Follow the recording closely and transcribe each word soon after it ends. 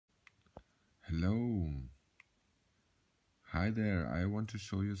Hello. Hi there. I want to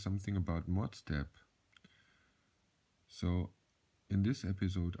show you something about Modstep. So in this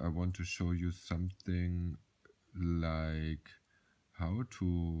episode I want to show you something like how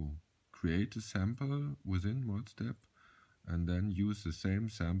to create a sample within Modstep and then use the same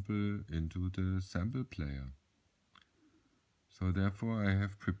sample into the sample player. So therefore I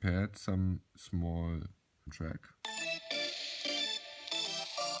have prepared some small track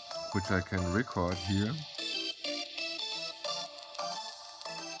which I can record here.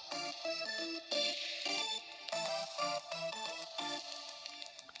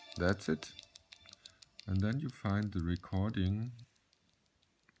 That's it. And then you find the recording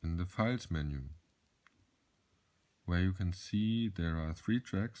in the Files menu, where you can see there are 3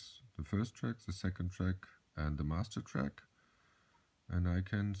 tracks, the first track, the second track and the master track. And I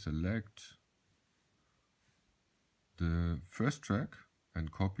can select the first track and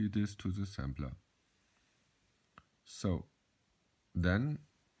copy this to the sampler. So then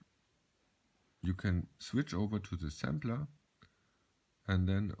you can switch over to the sampler and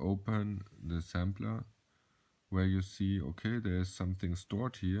then open the sampler where you see, okay, there is something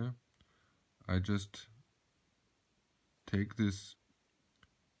stored here. I just take this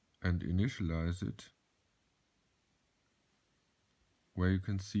and initialize it, where you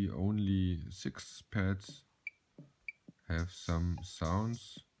can see only 6 pads have some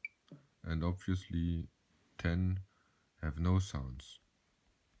sounds and obviously 10 have no sounds.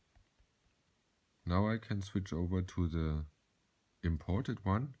 Now I can switch over to the imported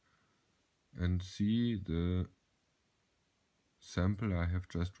one and see the sample I have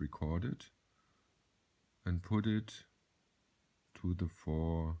just recorded and put it to the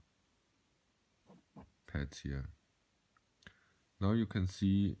 4 pads here. Now you can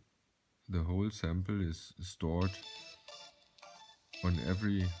see the whole sample is stored on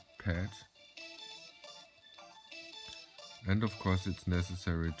every pad, and of course it's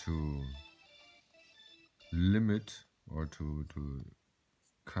necessary to limit or to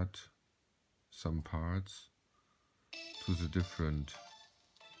cut some parts to the different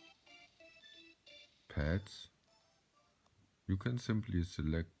pads. You can simply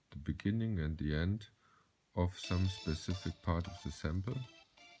select the beginning and the end of some specific part of the sample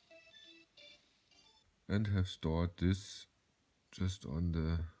and have stored this just on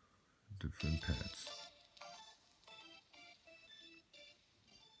the different pads.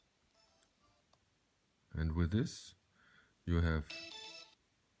 And with this you have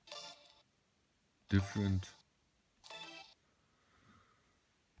different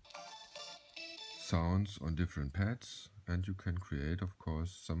sounds on different pads, and you can create of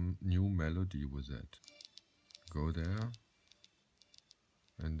course some new melody with that. Go there,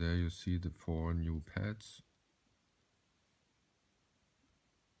 and there you see the 4 new pads.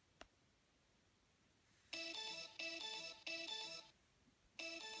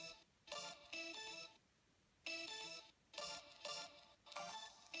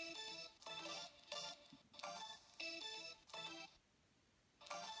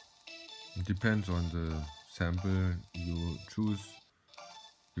 It depends on the sample you choose.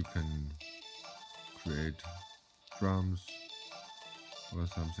 You can create drums or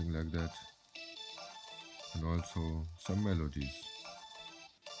something like that, and also some melodies.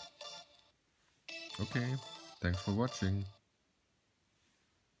 Okay, thanks for watching.